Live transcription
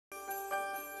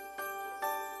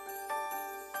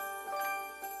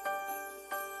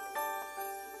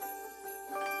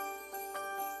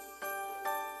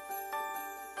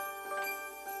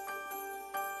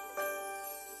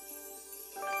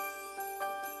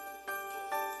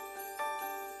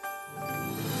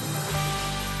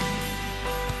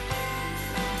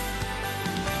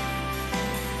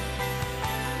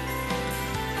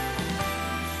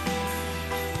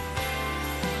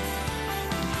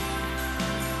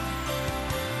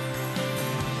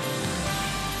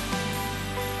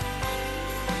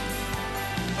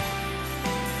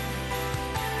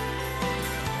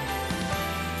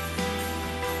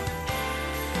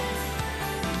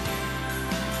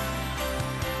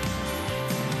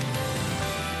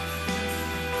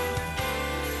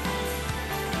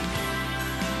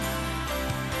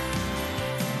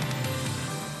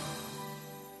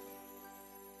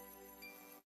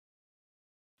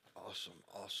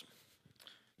Awesome.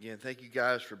 Again, thank you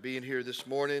guys for being here this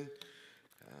morning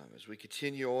as we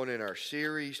continue on in our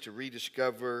series to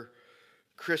rediscover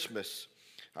Christmas.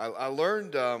 I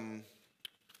learned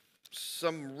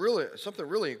something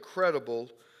really incredible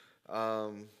a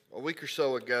week or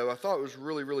so ago. I thought it was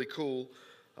really cool.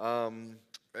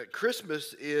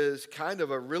 Christmas is kind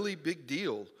of a really big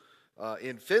deal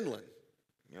in Finland.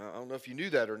 I don't know if you knew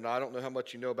that or not. I don't know how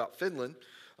much you know about Finland.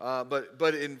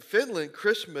 But in Finland,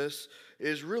 Christmas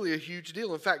is really a huge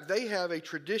deal. In fact, they have a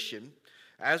tradition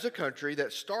as a country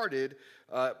that started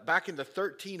back in the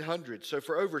 1300s. So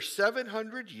for over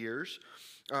 700 years,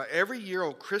 every year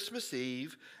on Christmas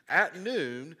Eve at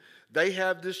noon, they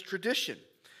have this tradition.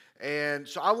 And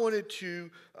so I wanted to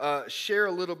share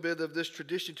a little bit of this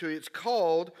tradition to you. It's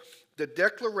called the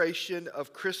Declaration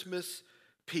of Christmas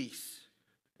Peace.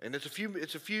 And this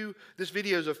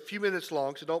video is a few minutes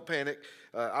long, so don't panic.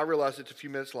 I realize it's a few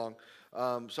minutes long.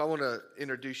 So I want to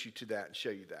introduce you to that and show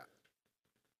you that.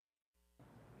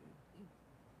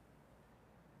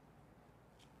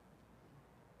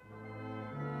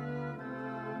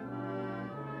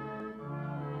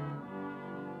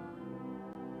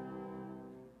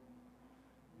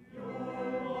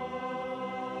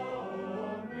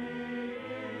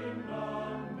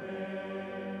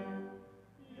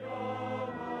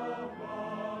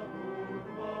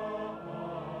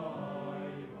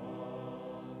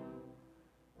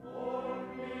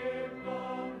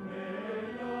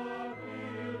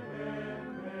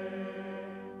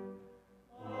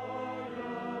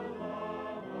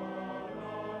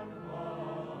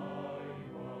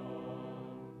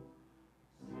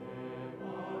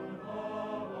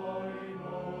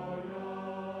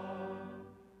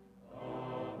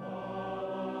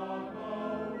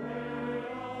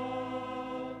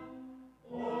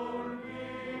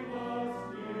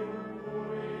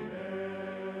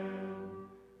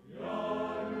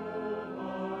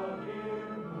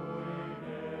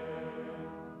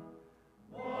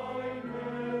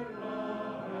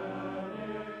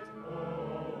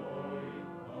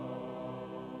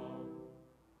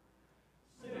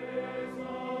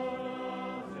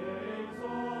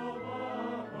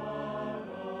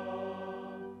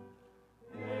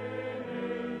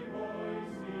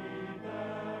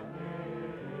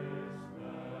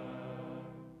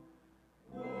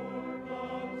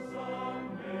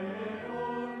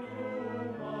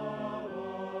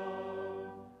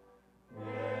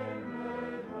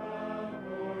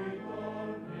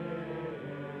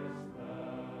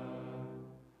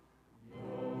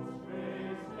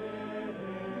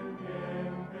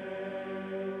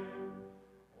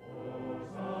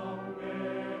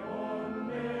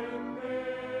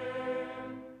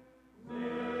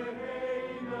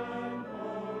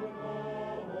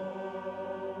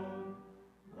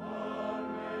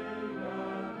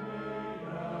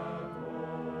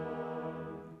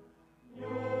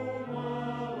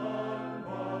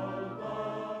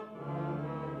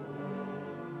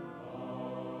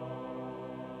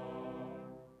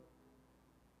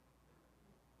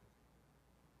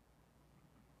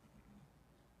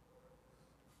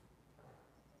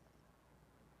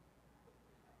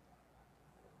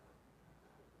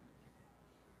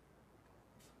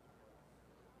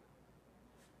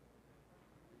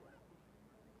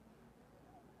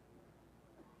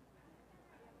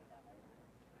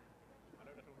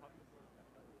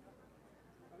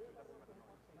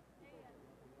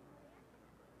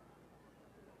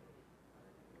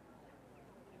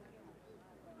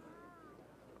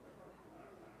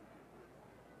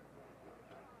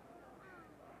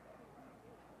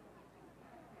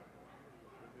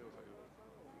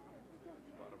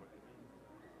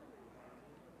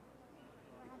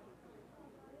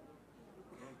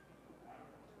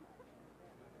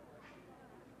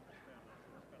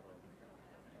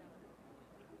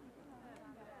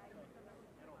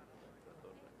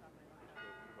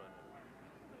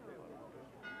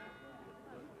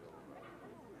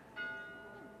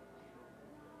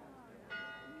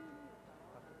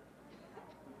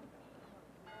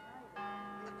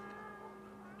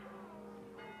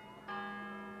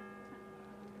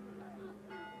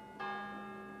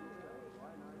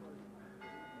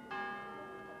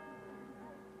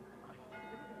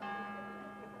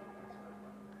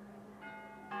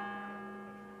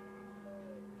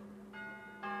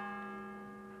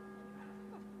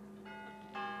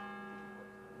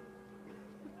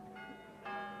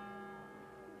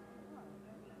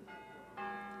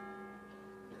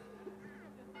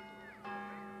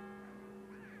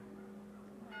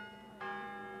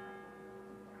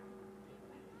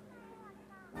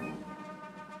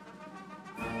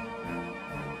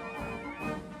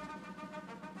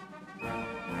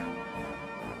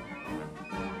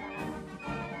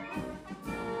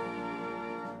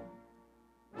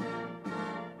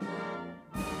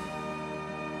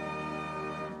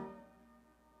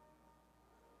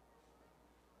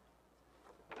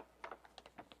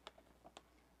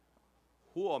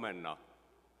 Huomenna,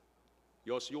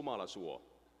 jos Jumala suo,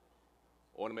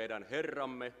 on meidän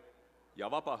Herramme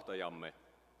ja Vapahtajamme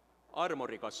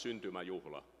armorikas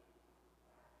syntymäjuhla.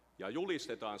 Ja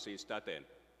julistetaan siis täten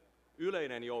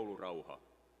yleinen joulurauha,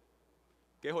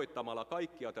 kehoittamalla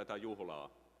kaikkia tätä juhlaa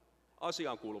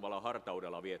asiankuuluvalla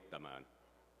hartaudella viettämään,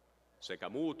 sekä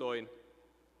muutoin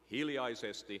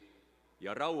hiljaisesti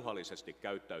ja rauhallisesti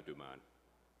käyttäytymään.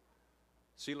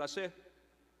 Sillä se,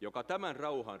 joka tämän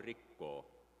rauhan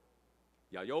rikkoo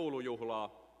ja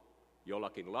joulujuhlaa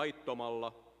jollakin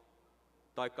laittomalla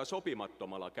taikka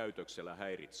sopimattomalla käytöksellä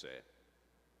häiritsee,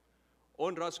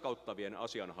 on raskauttavien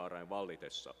asianhaarain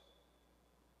vallitessa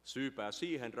syypää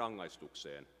siihen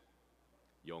rangaistukseen,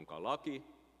 jonka laki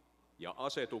ja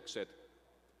asetukset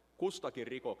kustakin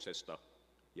rikoksesta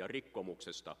ja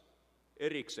rikkomuksesta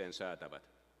erikseen säätävät.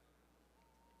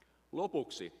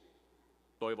 Lopuksi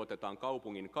toivotetaan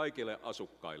kaupungin kaikille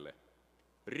asukkaille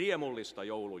riemullista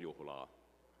joulujuhlaa.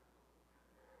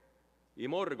 I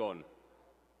morgon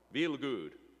vill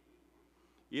Gud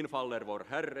infaller vår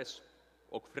Herres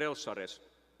och Frälsares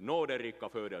nåderika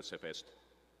födelsefest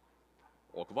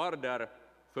och var där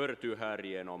förtu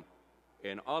härigenom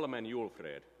en allmän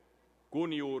julfred,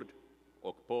 kungjord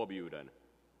och påbjuden,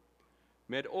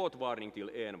 med åtvarning till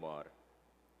envar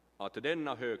att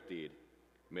denna högtid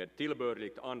med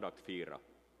tillbörligt andakt fira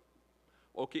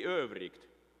och i övrigt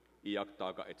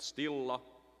iakttaga ett stilla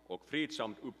och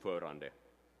fridsamt uppförande,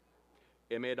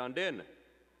 emedan den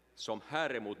som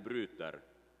häremot bryter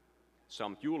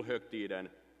samt julhögtiden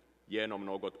genom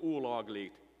något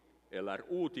olagligt eller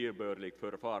otillbörligt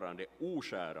förfarande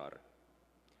oskärar,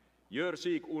 gör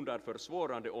sig under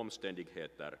försvårande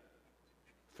omständigheter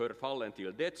förfallen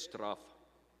till dödsstraff,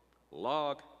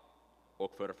 lag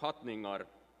och författningar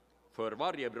för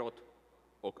varje brott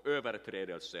och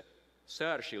överträdelse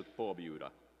särskilt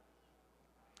påbjuda.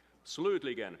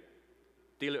 Slutligen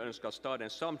tillönskar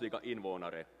stadens samtliga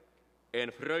invånare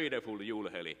en fröjdefull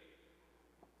julhelg.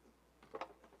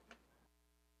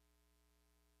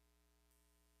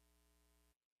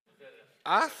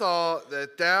 I thought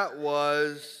that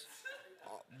was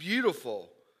beautiful.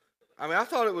 I mean, I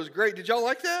thought it was great. Did y'all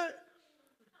like that?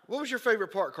 What was your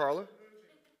favorite part, Carla?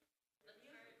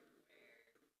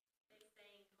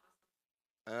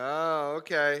 Oh,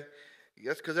 okay.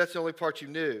 That's because that's the only part you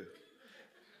knew.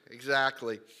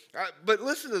 Exactly. But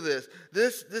listen to this.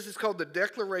 This is called the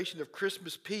Declaration of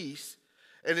Christmas Peace,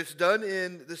 and it's done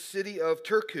in the city of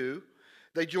Turku.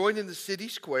 They join in the city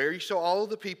square. You saw all of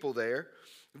the people there.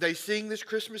 They sing this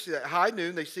Christmas, at high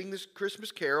noon, they sing this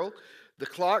Christmas carol. The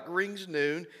clock rings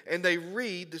noon, and they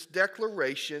read this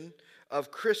Declaration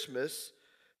of Christmas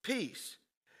Peace.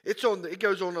 It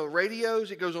goes on the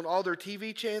radios. It goes on all their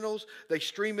TV channels. They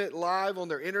stream it live on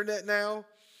their internet now.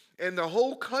 And the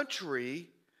whole country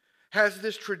has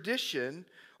this tradition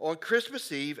on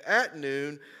Christmas Eve at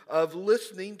noon of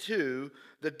listening to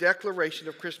the Declaration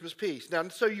of Christmas Peace. Now,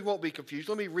 so you won't be confused,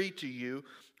 let me read to you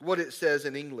what it says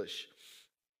in English.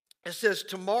 It says,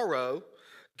 tomorrow,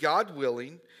 God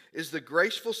willing, is the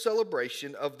graceful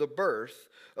celebration of the birth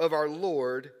of our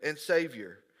Lord and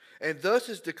Savior, and thus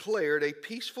is declared a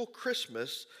peaceful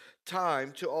Christmas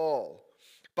time to all,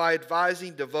 by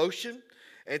advising devotion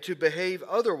and to behave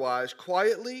otherwise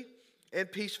quietly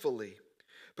and peacefully.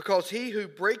 Because he who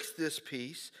breaks this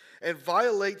peace and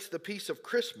violates the peace of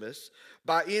Christmas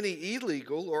by any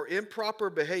illegal or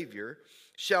improper behavior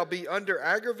shall be under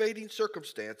aggravating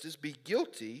circumstances be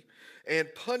guilty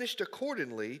and punished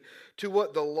accordingly to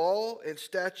what the law and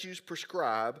statutes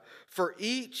prescribe for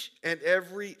each and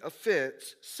every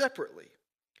offense separately.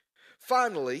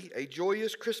 Finally, a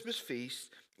joyous Christmas feast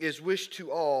is wished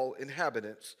to all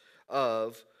inhabitants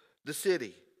of the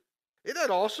city. Isn't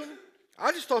that awesome?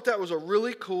 I just thought that was a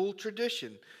really cool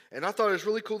tradition. And I thought it was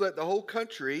really cool that the whole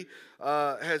country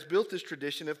has built this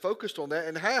tradition and focused on that.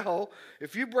 And how,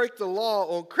 if you break the law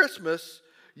on Christmas,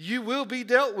 you will be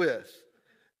dealt with.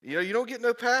 You know, you don't get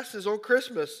no passes on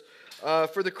Christmas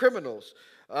for the criminals.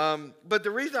 But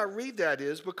the reason I read that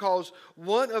is because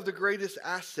one of the greatest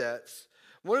assets,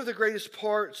 one of the greatest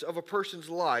parts of a person's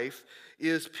life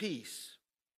is peace.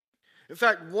 In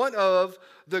fact, one of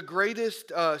the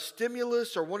greatest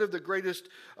stimulus or one of the greatest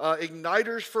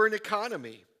igniters for an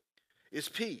economy is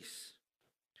peace.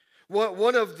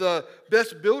 One of the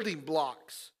best building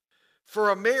blocks for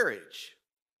a marriage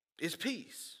is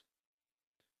peace.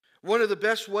 One of the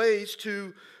best ways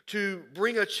to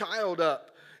bring a child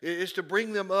up is to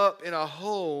bring them up in a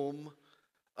home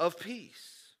of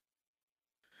peace.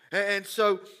 And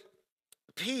so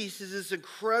peace is this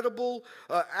incredible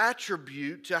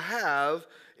attribute to have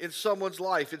in someone's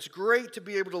life. It's great to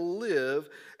be able to live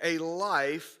a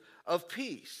life of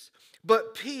peace.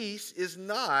 But peace is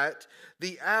not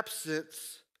the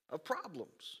absence of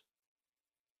problems.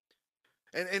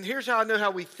 And here's how I know how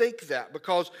we think that.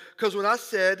 Because when I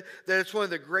said that it's one of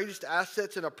the greatest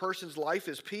assets in a person's life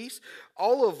is peace,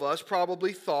 all of us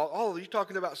probably thought, oh, you're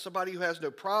talking about somebody who has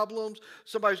no problems,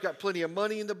 somebody who's got plenty of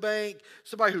money in the bank,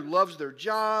 somebody who loves their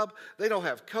job, they don't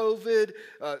have COVID.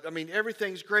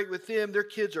 Everything's great with them. Their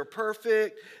kids are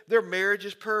perfect. Their marriage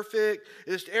is perfect.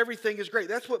 Everything is great.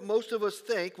 That's what most of us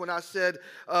think when I said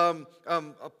a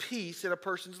peace in a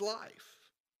person's life.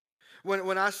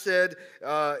 When I said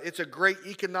it's a great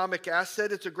economic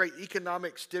asset, it's a great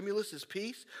economic stimulus, is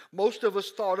peace, most of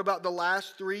us thought about the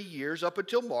last 3 years up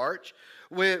until March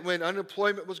when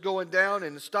unemployment was going down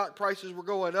and the stock prices were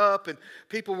going up and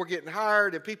people were getting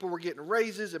hired and people were getting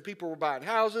raises and people were buying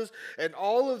houses and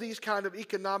all of these kind of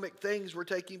economic things were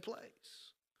taking place.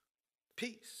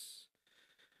 Peace.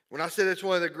 When I said it's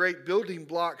one of the great building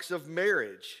blocks of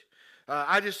marriage,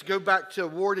 I just go back to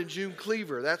Ward and June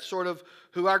Cleaver. That's sort of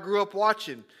who I grew up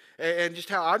watching. And just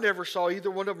how I never saw either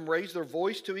one of them raise their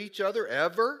voice to each other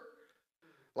ever.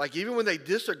 Like even when they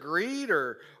disagreed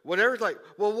or whatever, it's like,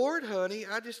 well, Ward, honey,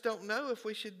 I just don't know if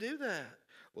we should do that.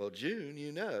 Well, June,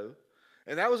 you know.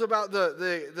 And that was about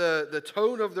the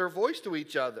tone of their voice to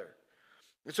each other.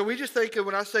 And so we just think of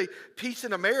when I say peace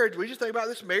in a marriage, we just think about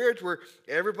this marriage where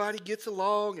everybody gets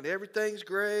along and everything's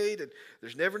great and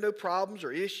there's never no problems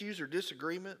or issues or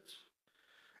disagreements.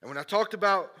 And when I talked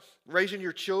about raising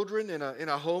your children in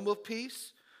a home of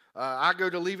peace, I go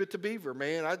to Leave It to Beaver,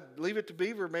 man. I leave it to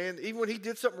Beaver, man. Even when he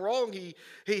did something wrong,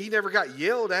 he never got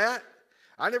yelled at.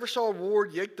 I never saw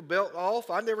Ward yank the belt off.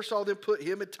 I never saw them put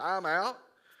him in timeout.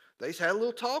 They just had a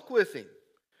little talk with him.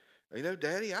 You know,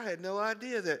 Daddy, I had no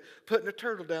idea that putting a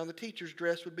turtle down the teacher's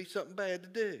dress would be something bad to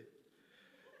do.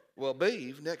 Well,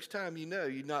 Beav, next time you know,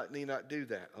 you need not do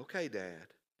that. Okay, Dad.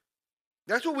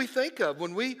 That's what we think of.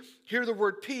 When we hear the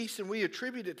word peace and we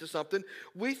attribute it to something,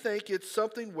 we think it's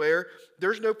something where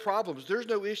there's no problems, there's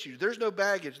no issues, there's no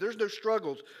baggage, there's no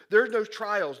struggles, there's no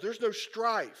trials, there's no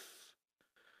strife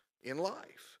in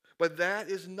life. But that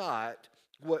is not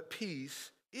what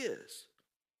peace is.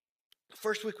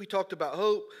 First week we talked about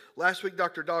hope. Last week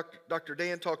Dr.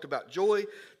 Dan talked about joy.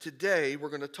 Today we're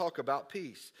going to talk about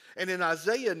peace. And in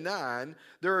Isaiah 9,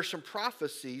 there are some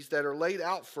prophecies that are laid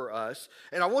out for us.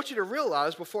 And I want you to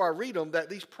realize before I read them that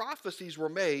these prophecies were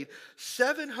made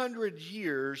 700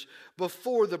 years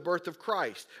before the birth of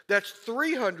Christ. That's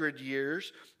 300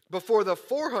 years before the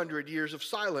 400 years of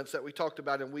silence that we talked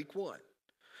about in week 1.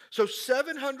 So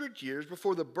 700 years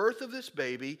before the birth of this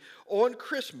baby, on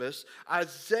Christmas,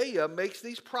 Isaiah makes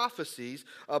these prophecies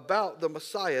about the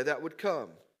Messiah that would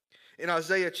come. In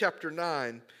Isaiah chapter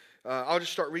 9, I'll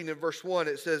just start reading in verse 1.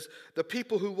 It says, "The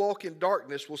people who walk in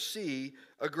darkness will see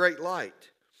a great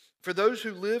light. For those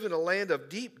who live in a land of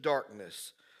deep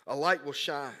darkness, a light will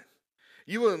shine.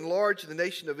 You will enlarge the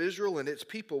nation of Israel, and its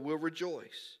people will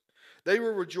rejoice. They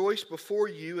will rejoice before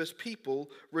you as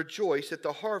people rejoice at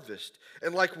the harvest,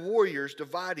 and like warriors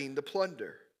dividing the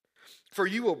plunder. For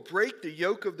you will break the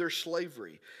yoke of their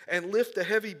slavery and lift the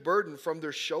heavy burden from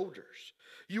their shoulders.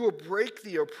 You will break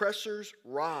the oppressor's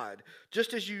rod,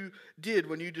 just as you did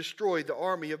when you destroyed the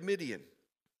army of Midian.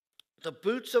 The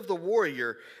boots of the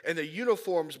warrior and the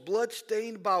uniforms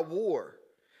blood-stained by war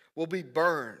will be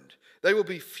burned. They will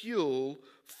be fuel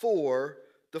for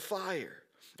the fire."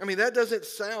 I mean, that doesn't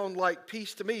sound like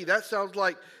peace to me. That sounds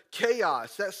like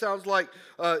chaos. That sounds like,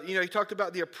 he talked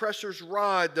about the oppressor's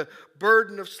rod, the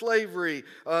burden of slavery,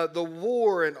 the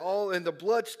war and the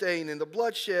bloodstain and the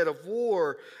bloodshed of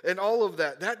war and all of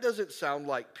that. That doesn't sound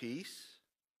like peace.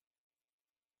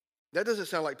 That doesn't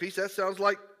sound like peace. That sounds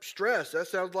like stress. That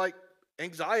sounds like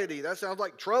anxiety. That sounds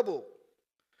like trouble.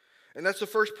 And that's the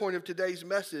first point of today's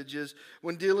message is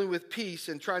when dealing with peace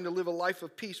and trying to live a life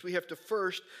of peace, we have to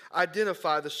first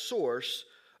identify the source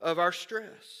of our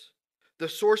stress. The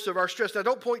source of our stress. Now,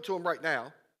 don't point to them right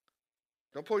now.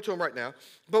 Don't point to them right now.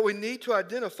 But we need to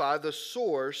identify the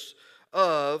source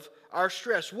of our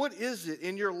stress. What is it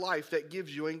in your life that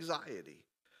gives you anxiety?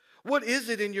 What is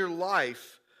it in your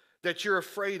life that you're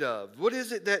afraid of? What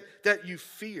is it that you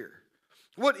fear?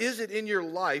 What is it in your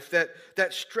life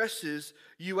that stresses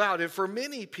you out? And for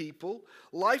many people,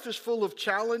 life is full of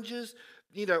challenges,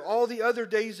 all the other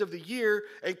days of the year,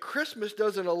 and Christmas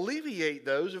doesn't alleviate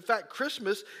those. In fact,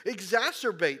 Christmas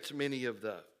exacerbates many of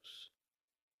those.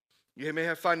 You may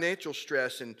have financial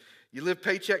stress and you live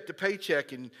paycheck to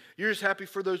paycheck and you're just happy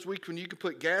for those weeks when you can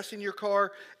put gas in your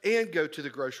car and go to the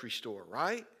grocery store,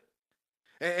 right?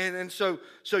 And so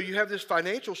you have this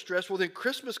financial stress. Well, then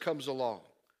Christmas comes along.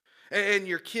 And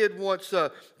your kid wants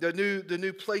the new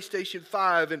PlayStation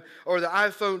 5 or the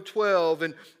iPhone 12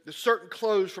 and the certain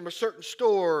clothes from a certain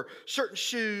store, certain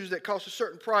shoes that cost a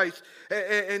certain price,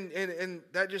 and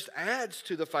that just adds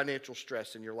to the financial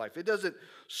stress in your life. It doesn't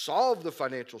solve the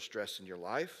financial stress in your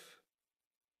life.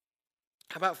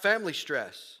 How about family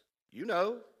stress? You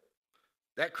know,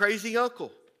 that crazy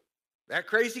uncle, that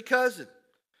crazy cousin.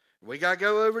 We got to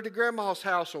go over to grandma's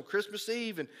house on Christmas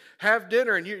Eve and have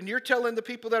dinner. And you're telling the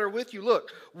people that are with you,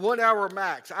 look, 1 hour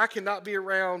max. I cannot be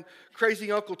around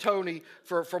crazy Uncle Tony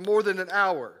for more than an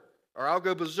hour, or I'll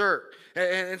go berserk.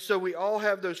 And so we all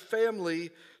have those family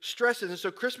stresses. And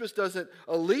so Christmas doesn't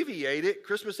alleviate it.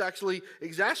 Christmas actually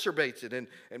exacerbates it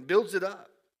and builds it up.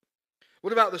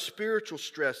 What about the spiritual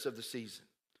stress of the season?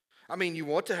 I mean, you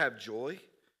want to have joy.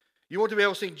 You want to be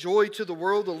able to sing joy to the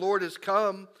world. The Lord has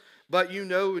come. But you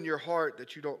know in your heart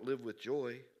that you don't live with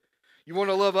joy. You want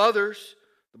to love others.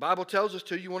 The Bible tells us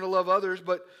to. You want to love others,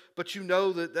 but you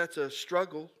know that that's a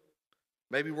struggle.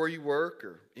 Maybe where you work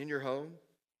or in your home.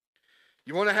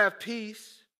 You want to have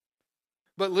peace,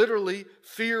 but literally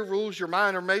fear rules your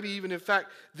mind. Or maybe even, in fact,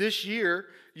 this year,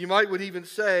 you would even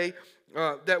say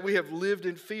that we have lived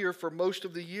in fear for most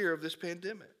of the year of this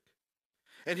pandemic.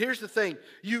 And here's the thing.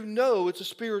 You know it's a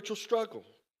spiritual struggle.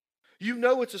 You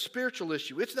know it's a spiritual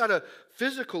issue. It's not a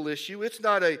physical issue. It's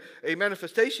not a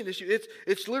manifestation issue.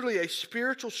 It's literally a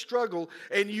spiritual struggle,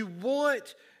 and you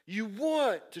want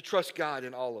to trust God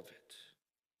in all of it.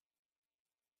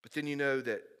 But then you know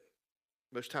that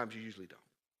most times you usually don't.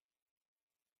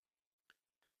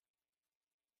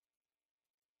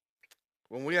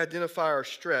 When we identify our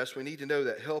stress, we need to know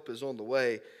that help is on the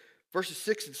way. Verses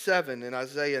 6 and 7 in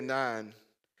Isaiah 9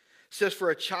 says, "For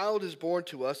a child is born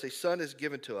to us, a son is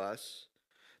given to us.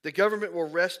 The government will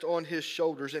rest on his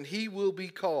shoulders, and he will be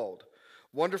called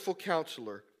Wonderful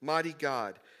Counselor, Mighty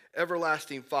God,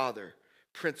 Everlasting Father,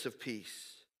 Prince of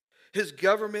Peace. His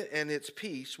government and its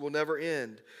peace will never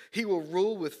end. He will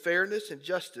rule with fairness and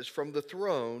justice from the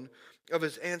throne of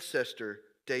his ancestor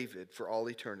David for all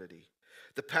eternity.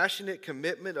 The passionate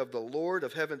commitment of the Lord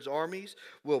of heaven's armies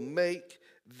will make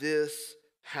this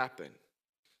happen."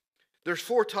 There's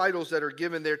 4 titles that are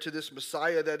given there to this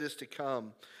Messiah that is to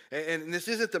come. And this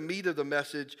isn't the meat of the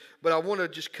message, but I want to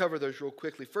just cover those real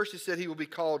quickly. First, it said he will be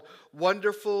called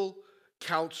Wonderful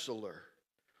Counselor.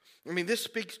 I mean, this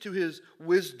speaks to his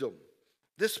wisdom.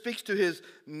 This speaks to his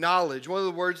knowledge. One of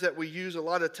the words that we use a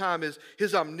lot of time is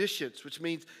his omniscience, which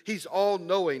means he's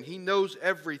all-knowing. He knows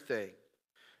everything.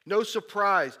 No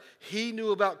surprise. He knew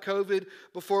about COVID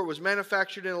before it was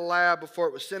manufactured in a lab, before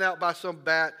it was sent out by some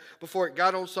bat, before it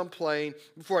got on some plane,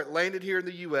 before it landed here in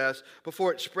the U.S.,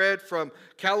 before it spread from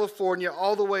California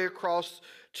all the way across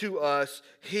to us.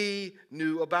 He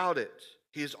knew about it.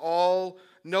 He is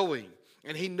all-knowing.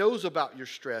 And he knows about your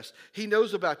stress. He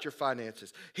knows about your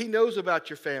finances. He knows about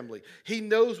your family. He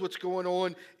knows what's going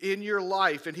on in your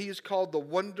life. And he is called the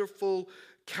Wonderful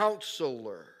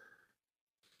Counselor.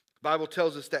 The Bible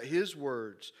tells us that his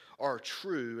words are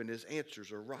true and his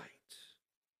answers are right.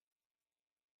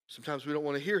 Sometimes we don't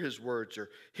want to hear his words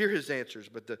or hear his answers,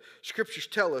 but the scriptures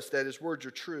tell us that his words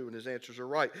are true and his answers are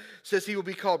right. It says he will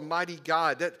be called Mighty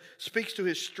God. That speaks to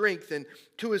his strength and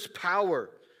to his power.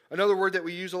 Another word that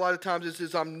we use a lot of times is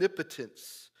his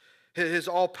omnipotence, his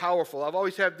all-powerful. I've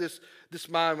always had this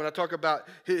mind when I talk about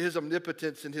his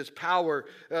omnipotence and his power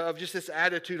of just this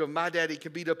attitude of my daddy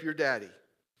can beat up your daddy.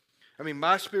 I mean,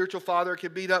 my spiritual father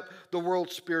can beat up the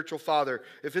world's spiritual father.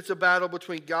 If it's a battle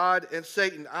between God and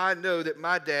Satan, I know that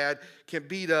my dad can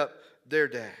beat up their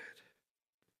dad.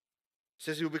 It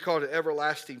says he will be called an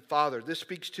everlasting father. This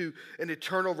speaks to an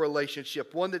eternal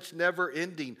relationship, one that's never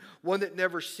ending, one that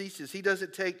never ceases. He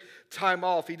doesn't take time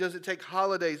off. He doesn't take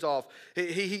holidays off.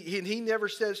 He never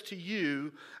says to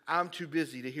you, I'm too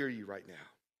busy to hear you right now.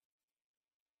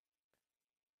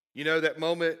 You know that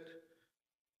moment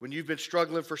when you've been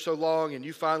struggling for so long and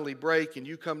you finally break and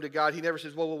you come to God, he never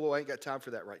says, whoa, I ain't got time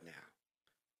for that right now.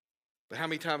 But how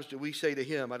many times do we say to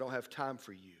him, I don't have time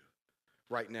for you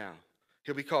right now?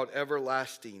 He'll be called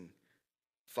Everlasting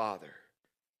Father.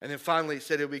 And then finally it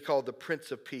said he'll be called the Prince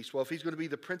of Peace. Well, if he's going to be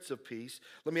the Prince of Peace,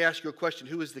 let me ask you a question.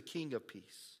 Who is the King of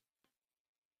Peace?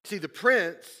 See, the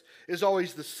prince is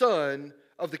always the son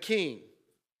of the king.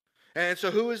 And so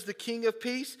who is the King of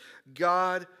Peace?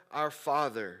 God our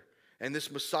Father. And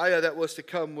this Messiah that was to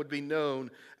come would be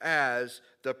known as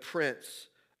the Prince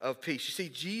of Peace. You see,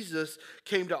 Jesus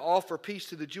came to offer peace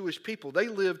to the Jewish people. They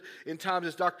lived in times,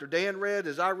 as Dr. Dan read,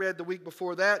 as I read the week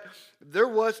before that, there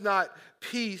was not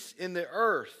peace in the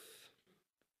earth.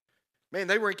 Man,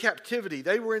 they were in captivity.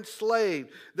 They were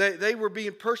enslaved. They were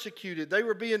being persecuted. They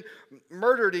were being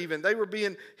murdered even. They were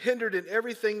being hindered in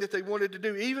everything that they wanted to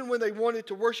do. Even when they wanted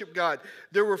to worship God,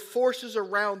 there were forces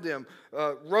around them,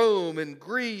 Rome and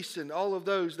Greece and all of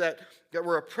those that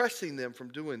were oppressing them from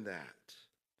doing that.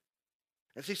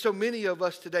 And see, so many of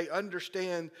us today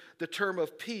understand the term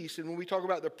of peace. And when we talk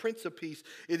about the Prince of Peace,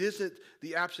 it isn't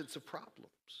the absence of problems.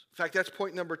 In fact, that's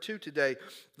point number 2 today.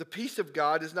 The peace of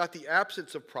God is not the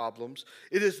absence of problems.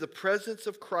 It is the presence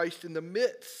of Christ in the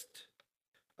midst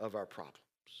of our problems.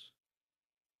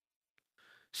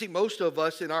 See, most of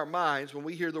us in our minds, when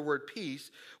we hear the word peace,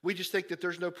 we just think that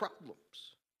there's no problems.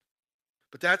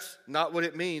 But that's not what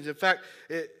it means. In fact,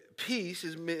 peace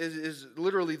is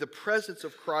literally the presence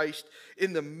of Christ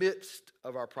in the midst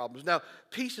of our problems. Now,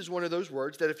 peace is one of those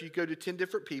words that if you go to 10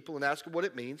 different people and ask them what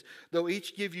it means, they'll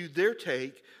each give you their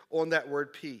take on that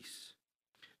word peace.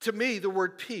 To me, the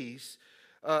word peace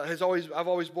I've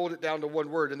always boiled it down to one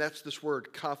word, and that's this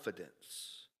word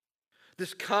confidence.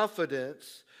 This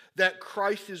confidence that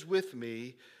Christ is with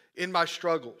me in my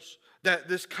struggles. That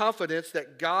this confidence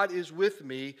that God is with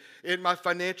me in my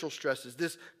financial stresses.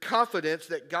 This confidence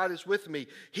that God is with me.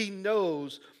 He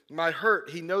knows my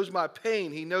hurt. He knows my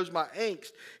pain. He knows my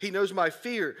angst. He knows my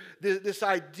fear. This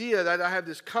idea that I have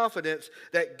this confidence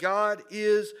that God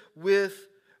is with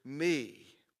me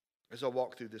as I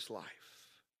walk through this life.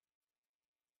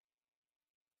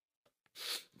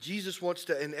 Jesus wants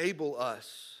to enable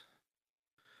us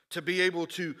to be able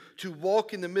to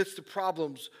walk in the midst of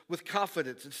problems with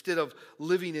confidence instead of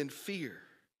living in fear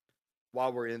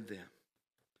while we're in them.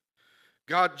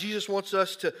 Jesus wants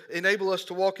us to enable us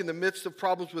to walk in the midst of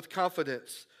problems with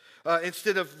confidence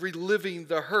instead of reliving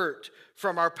the hurt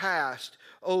from our past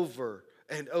over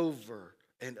and over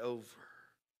and over.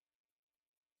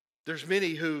 There's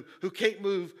many who can't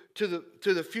move to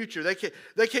the future.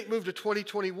 They can't move to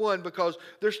 2021 because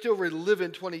they're still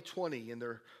reliving 2020 in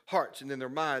their hearts and in their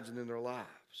minds and in their lives.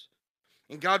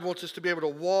 And God wants us to be able to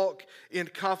walk in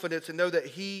confidence and know that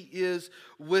He is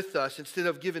with us instead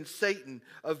of giving Satan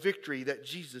a victory that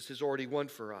Jesus has already won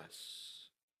for us.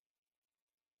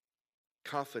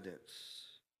 Confidence.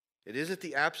 It isn't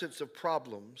the absence of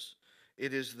problems.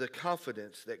 It is the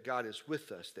confidence that God is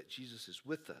with us, that Jesus is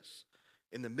with us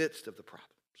in the midst of the problems.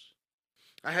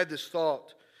 I had this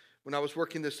thought when I was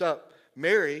working this up.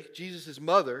 Mary, Jesus'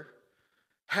 mother,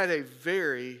 had a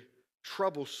very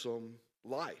troublesome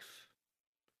life.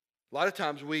 A lot of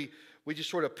times we just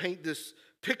sort of paint this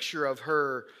picture of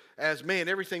her as, man,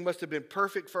 everything must have been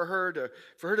perfect for her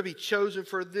to be chosen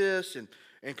for this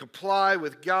and comply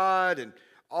with God and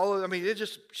all of,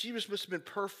 she just must have been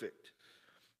perfect.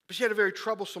 But she had a very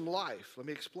troublesome life. Let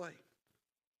me explain.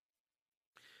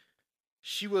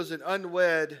 She was an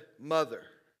unwed mother.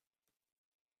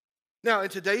 Now, in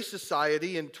today's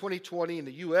society, in 2020 in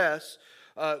the U.S.,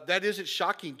 that isn't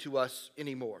shocking to us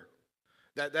anymore.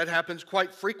 That happens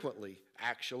quite frequently,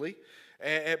 actually.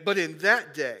 But in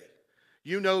that day,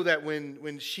 you know that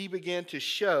when she began to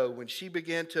show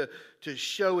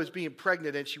as being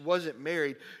pregnant and she wasn't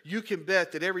married, you can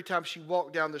bet that every time she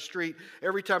walked down the street,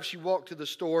 every time she walked to the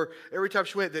store, every time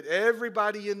she went, that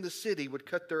everybody in the city would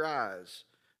cut their eyes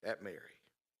at Mary.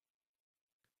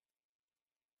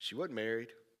 She wasn't married.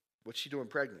 What's she doing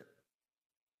pregnant?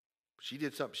 She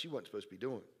did something she wasn't supposed to be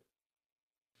doing.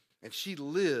 And she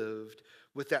lived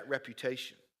with that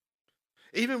reputation.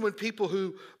 Even when people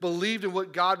who believed in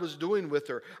what God was doing with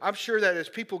her, I'm sure that as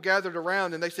people gathered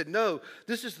around and they said, no,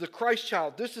 this is the Christ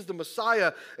child, this is the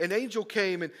Messiah, an angel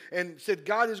came and said,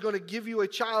 God is going to give you a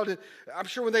child. And I'm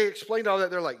sure when they explained all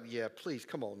that, they're like, yeah, please,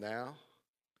 come on now.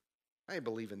 I ain't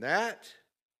believing that.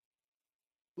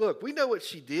 Look, we know what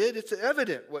she did. It's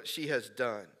evident what she has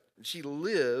done. And she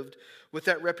lived with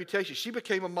that reputation. She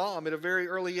became a mom at a very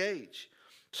early age.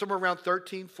 Somewhere around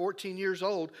 13, 14 years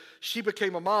old, she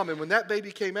became a mom. And when that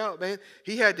baby came out, man,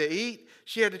 he had to eat.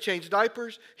 She had to change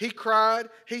diapers. He cried.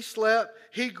 He slept.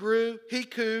 He grew. He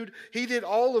cooed. He did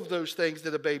all of those things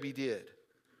that a baby did.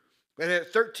 And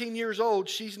at 13 years old,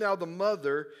 she's now the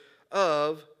mother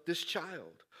of this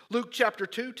child. Luke chapter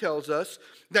 2 tells us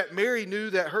that Mary knew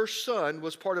that her son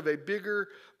was part of a bigger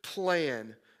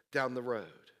plan down the road.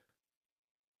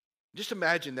 Just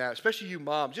imagine that, especially you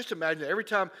moms. Just imagine that every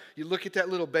time you look at that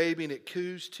little baby and it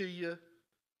coos to you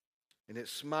and it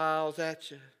smiles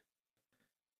at you,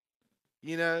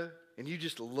 and you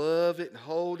just love it and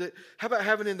hold it. How about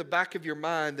having in the back of your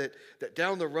mind that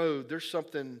down the road there's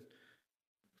something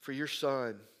for your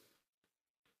son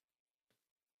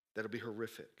that'll be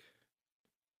horrific?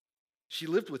 She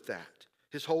lived with that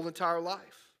his whole entire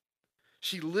life.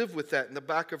 She lived with that in the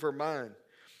back of her mind.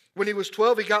 When he was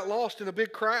 12, he got lost in a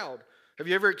big crowd. Have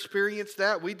you ever experienced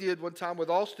that? We did one time with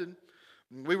Austin.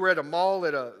 We were at a mall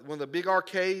at one of the big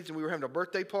arcades, and we were having a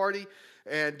birthday party.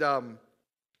 And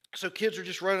so kids are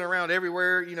just running around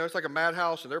everywhere. You know, it's like a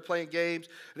madhouse, and they're playing games.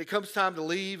 And it comes time to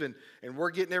leave, and we're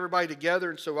getting everybody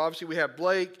together. And so obviously we have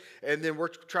Blake, and then we're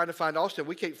trying to find Austin.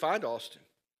 We can't find Austin.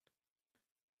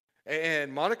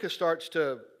 And Monica starts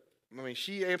to,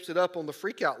 she amps it up on the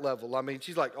freak out level.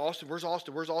 She's like, Austin, where's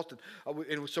Austin? Where's Austin?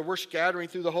 And so we're scattering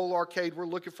through the whole arcade. We're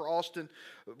looking for Austin.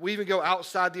 We even go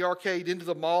outside the arcade into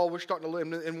the mall. We're starting to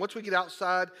look. And once we get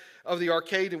outside of the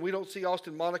arcade and we don't see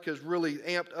Austin, Monica's really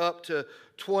amped up to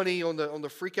 20 on the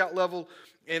freak out level.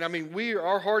 And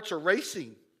our hearts are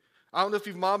racing. I don't know if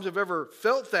you moms have ever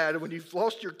felt that when you've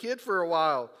lost your kid for a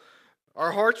while.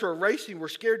 Our hearts were racing. We're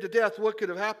scared to death. What could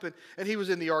have happened? And he was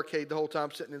in the arcade the whole time,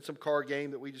 sitting in some card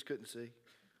game that we just couldn't see.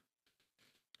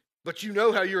 But you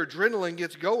know how your adrenaline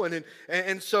gets going.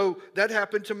 And so that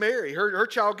happened to Mary. Her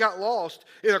child got lost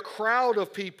in a crowd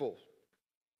of people.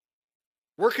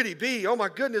 Where could he be? Oh my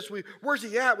goodness, where's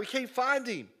he at? We can't find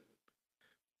him.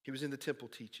 He was in the temple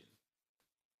teaching.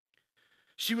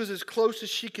 She was as close as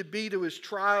she could be to his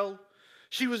trial.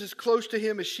 She was as close to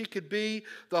him as she could be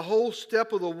the whole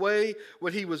step of the way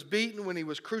when he was beaten, when he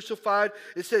was crucified.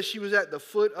 It says she was at the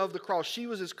foot of the cross. She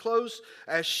was as close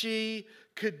as she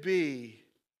could be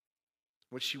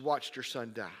when she watched her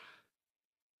son die.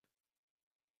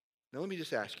 Now let me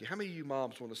just ask you, how many of you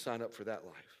moms want to sign up for that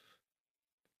life?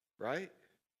 Right?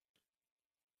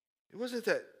 It wasn't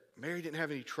that Mary didn't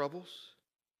have any troubles.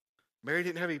 Mary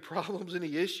didn't have any problems,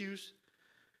 any issues.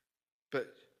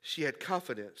 But she had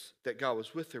confidence that God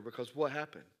was with her, because what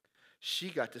happened? She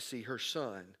got to see her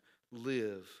son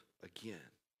live again.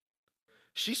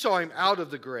 She saw him out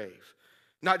of the grave,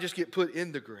 not just get put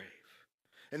in the grave.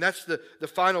 And that's the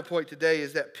final point today,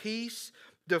 is that peace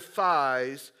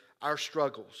defies our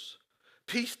struggles.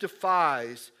 Peace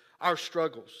defies our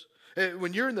struggles.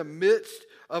 When you're in the midst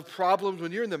of problems,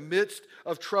 when you're in the midst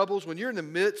of troubles, when you're in the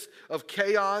midst of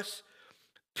chaos,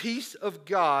 peace of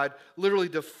God literally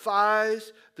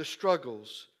defies the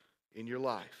struggles in your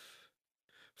life.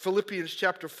 Philippians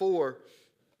chapter 4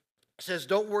 says,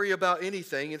 don't worry about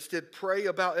anything. Instead, pray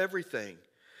about everything.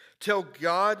 Tell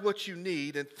God what you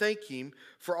need and thank Him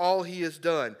for all He has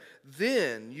done.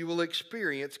 Then you will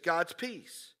experience God's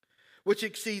peace, which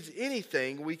exceeds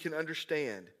anything we can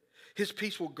understand. His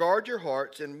peace will guard your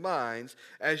hearts and minds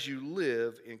as you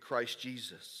live in Christ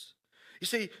Jesus. You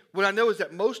see, what I know is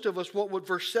that most of us want what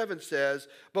verse 7 says,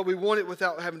 but we want it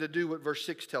without having to do what verse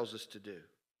 6 tells us to do.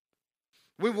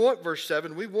 We want verse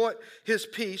 7. We want His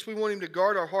peace. We want Him to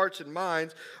guard our hearts and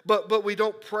minds, but we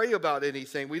don't pray about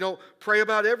anything. We don't pray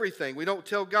about everything. We don't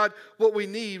tell God what we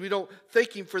need. We don't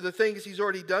thank Him for the things He's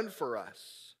already done for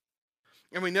us.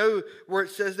 And we know where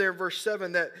it says there in verse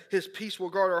 7 that His peace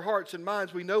will guard our hearts and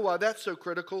minds. We know why that's so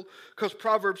critical, because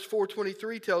Proverbs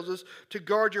 4:23 tells us to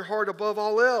guard your heart above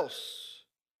all else,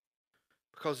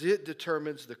 because it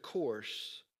determines the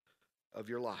course of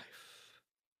your life.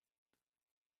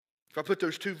 If I put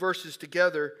those two verses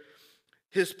together,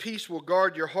 His peace will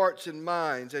guard your hearts and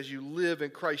minds as you live in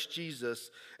Christ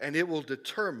Jesus, and it will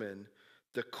determine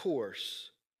the course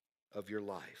of your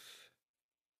life.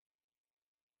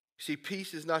 See,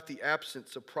 peace is not the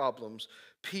absence of problems.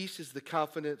 Peace is the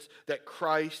confidence that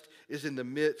Christ is in the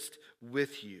midst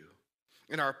with you.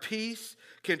 And our peace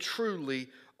can truly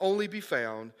only be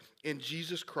found in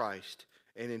Jesus Christ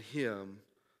and in Him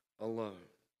alone.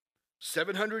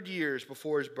 700 years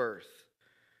before His birth,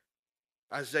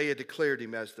 Isaiah declared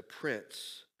Him as the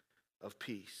Prince of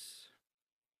Peace.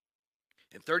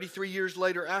 And 33 years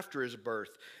later after His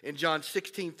birth, in John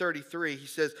 16:33, He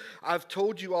says, I've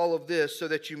told you all of this so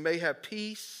that you may have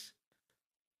peace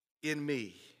in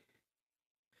me.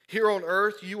 Here on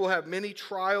earth you will have many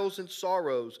trials and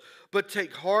sorrows, but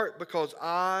take heart, because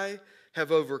I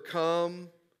have overcome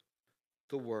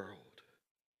the world.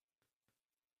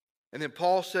 And then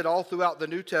Paul said all throughout the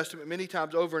New Testament, many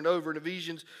times over and over, in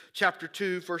Ephesians chapter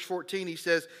 2, verse 14, he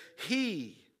says,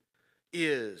 He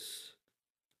is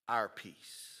our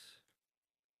peace.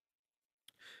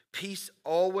 Peace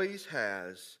always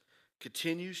has,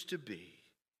 continues to be,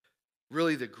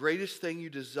 really the greatest thing you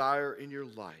desire in your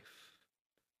life.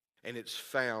 And it's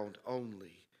found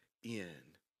only in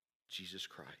Jesus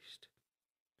Christ.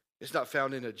 It's not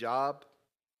found in a job.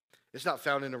 It's not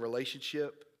found in a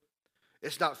relationship.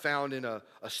 It's not found in a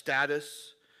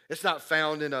status. It's not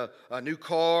found in a new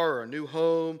car or a new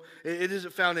home. It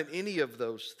isn't found in any of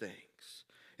those things.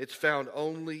 It's found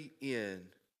only in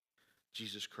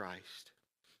Jesus Christ.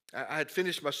 I had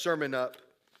finished my sermon up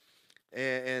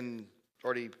and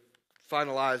already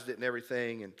finalized it and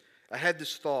everything. And I had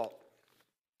this thought.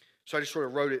 So I just sort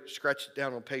of wrote it, scratched it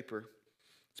down on paper.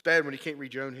 It's bad when you can't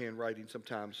read your own handwriting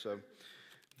sometimes.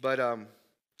 But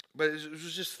it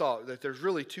was just thought that there's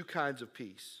really two kinds of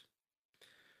peace.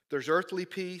 There's earthly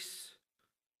peace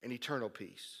and eternal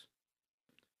peace.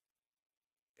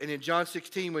 And in John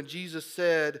 16, when Jesus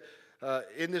said,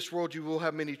 in this world you will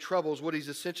have many troubles, what he's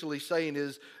essentially saying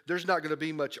is there's not going to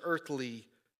be much earthly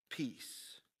peace.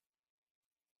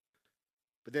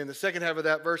 But then the second half of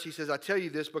that verse, he says, I tell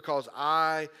you this because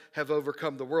I have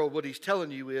overcome the world. What he's telling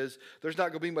you is there's not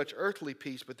going to be much earthly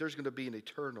peace, but there's going to be an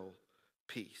eternal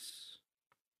peace.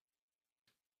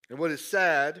 And what is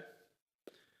sad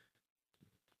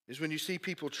is when you see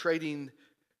people trading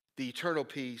the eternal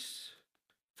peace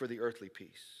for the earthly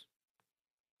peace.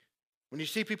 When you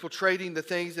see people trading the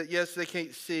things that, yes, they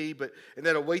can't see, and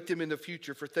that await them in the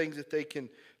future for things that they can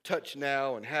touch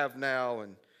now and have now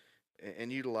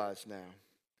and utilize now.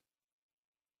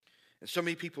 And so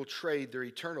many people trade their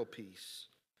eternal peace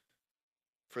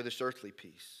for this earthly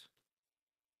peace.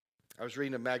 I was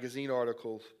reading a magazine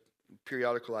article,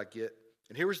 periodical I get,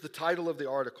 and here was the title of the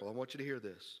article. I want you to hear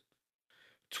this.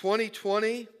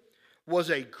 2020 was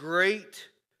a great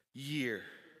year.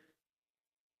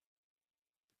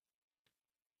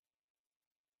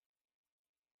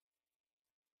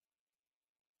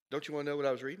 Don't you want to know what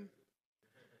I was reading?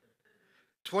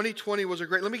 2020 was a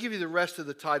great, let me give you the rest of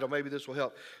the title. Maybe this will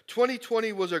help.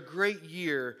 2020 was a great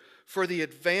year for the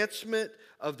advancement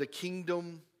of the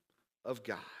kingdom of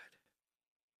God.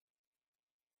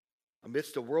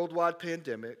 Amidst a worldwide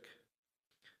pandemic,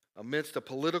 amidst a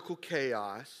political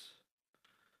chaos,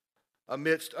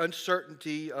 amidst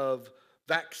uncertainty of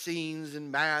vaccines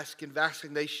and masks and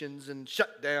vaccinations and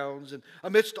shutdowns, and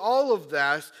amidst all of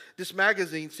that, this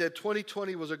magazine said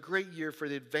 2020 was a great year for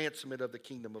the advancement of the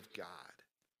kingdom of God.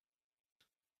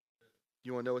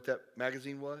 You want to know what that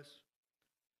magazine was?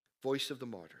 Voice of the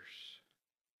Martyrs.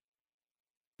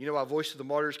 You know why Voice of the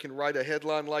Martyrs can write a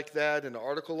headline like that and an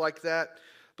article like that?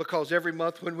 Because every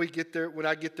month when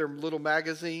I get their little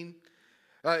magazine,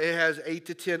 it has 8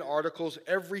 to 10 articles.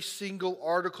 Every single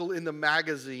article in the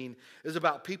magazine is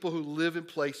about people who live in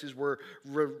places where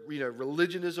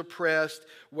religion is oppressed,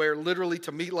 where literally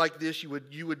to meet like this you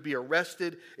would be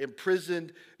arrested,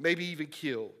 imprisoned, maybe even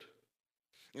killed.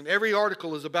 And every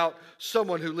article is about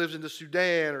someone who lives in the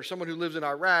Sudan or someone who lives in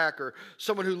Iraq or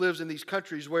someone who lives in these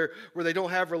countries where they don't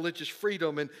have religious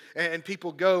freedom and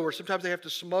people go, or sometimes they have to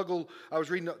smuggle. I was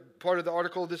reading part of the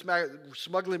article of this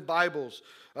smuggling Bibles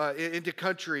into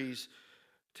countries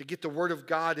to get the Word of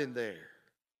God in there.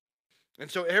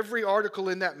 And so every article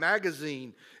in that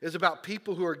magazine is about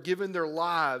people who are giving their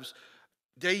lives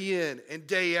day in and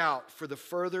day out for the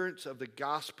furtherance of the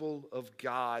gospel of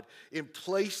God in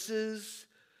places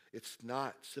it's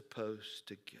not supposed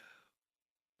to go.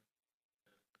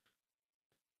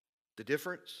 The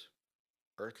difference?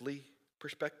 Earthly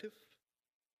perspective,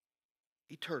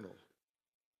 eternal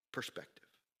perspective.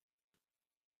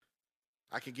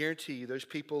 I can guarantee you those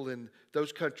people in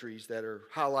those countries that are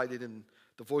highlighted in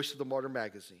the Voice of the Martyr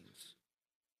magazines,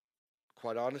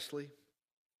 quite honestly,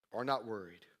 are not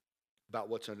worried about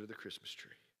what's under the Christmas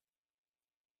tree.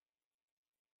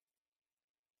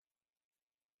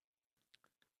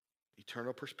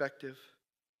 Eternal perspective,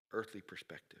 earthly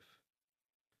perspective.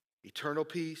 Eternal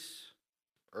peace,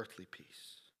 earthly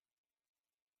peace.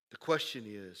 The question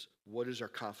is, what is our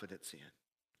confidence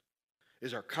in?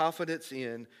 Is our confidence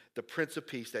in the Prince of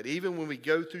Peace, that even when we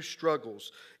go through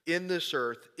struggles in this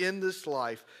earth, in this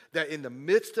life, that in the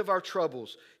midst of our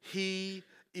troubles, He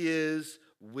is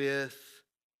with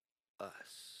us.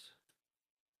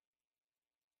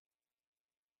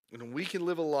 And when we can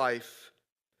live a life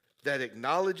that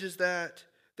acknowledges that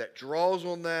draws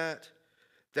on that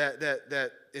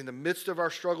in the midst of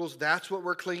our struggles, that's what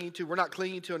we're clinging to. We're not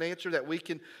clinging to an answer that we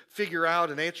can figure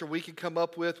out, an answer we can come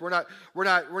up with. We're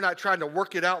not trying to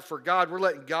work it out for God. We're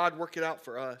letting God work it out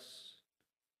for us.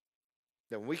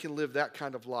 That when we can live that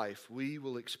kind of life, we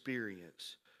will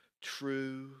experience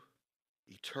true,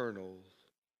 eternal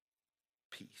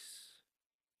peace.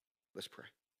 Let's pray.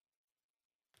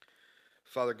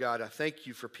 Father God, I thank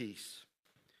you for peace.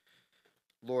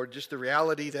 Lord, just the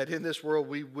reality that in this world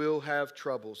we will have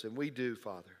troubles, and we do,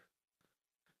 Father.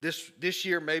 This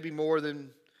year maybe more than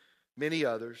many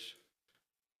others.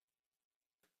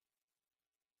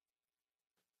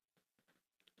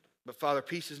 But Father,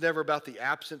 peace is never about the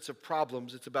absence of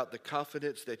problems. It's about the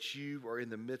confidence that you are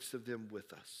in the midst of them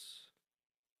with us.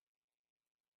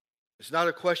 It's not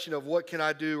a question of what can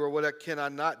I do or what can I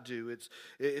not do.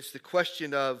 It's the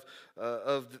question of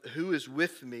who is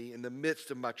with me in the midst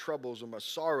of my troubles or my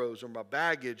sorrows or my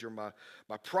baggage or my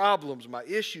problems, my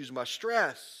issues, my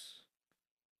stress.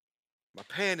 my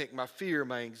panic, my fear,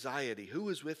 my anxiety. Who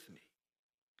is with me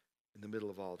in the middle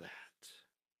of all that?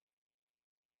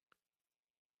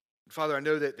 Father, I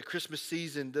know that the Christmas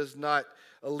season does not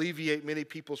alleviate many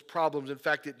people's problems. In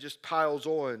fact, it just piles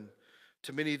on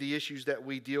to many of the issues that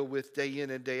we deal with day in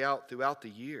and day out throughout the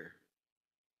year.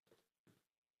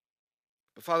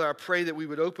 But Father, I pray that we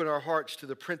would open our hearts to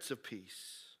the Prince of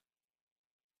Peace,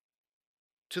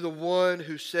 to the one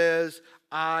who says,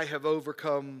 I have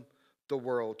overcome the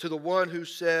world, to the one who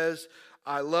says,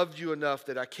 I loved you enough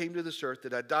that I came to this earth,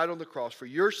 that I died on the cross for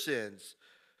your sins,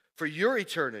 for your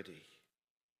eternity,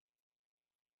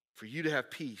 for you to have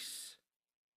peace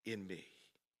in me.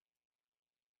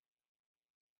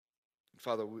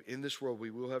 Father, in this world we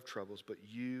will have troubles, but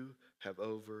you have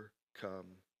overcome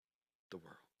the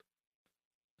world.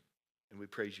 And we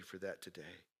praise you for that today.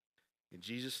 In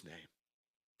Jesus' name,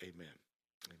 amen.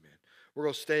 Amen. We're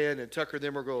going to stand, and Tucker and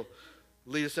them are going to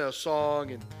lead us in a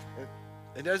song.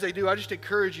 And as they do, I just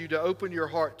encourage you to open your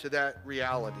heart to that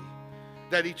reality,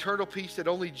 that eternal peace that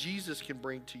only Jesus can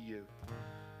bring to you.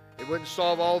 It wouldn't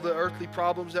solve all the earthly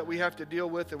problems that we have to deal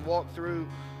with and walk through,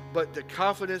 but the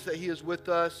confidence that he is with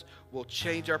us will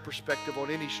change our perspective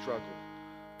on any struggle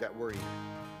that we're in.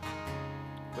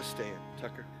 Let's stand.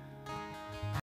 Tucker.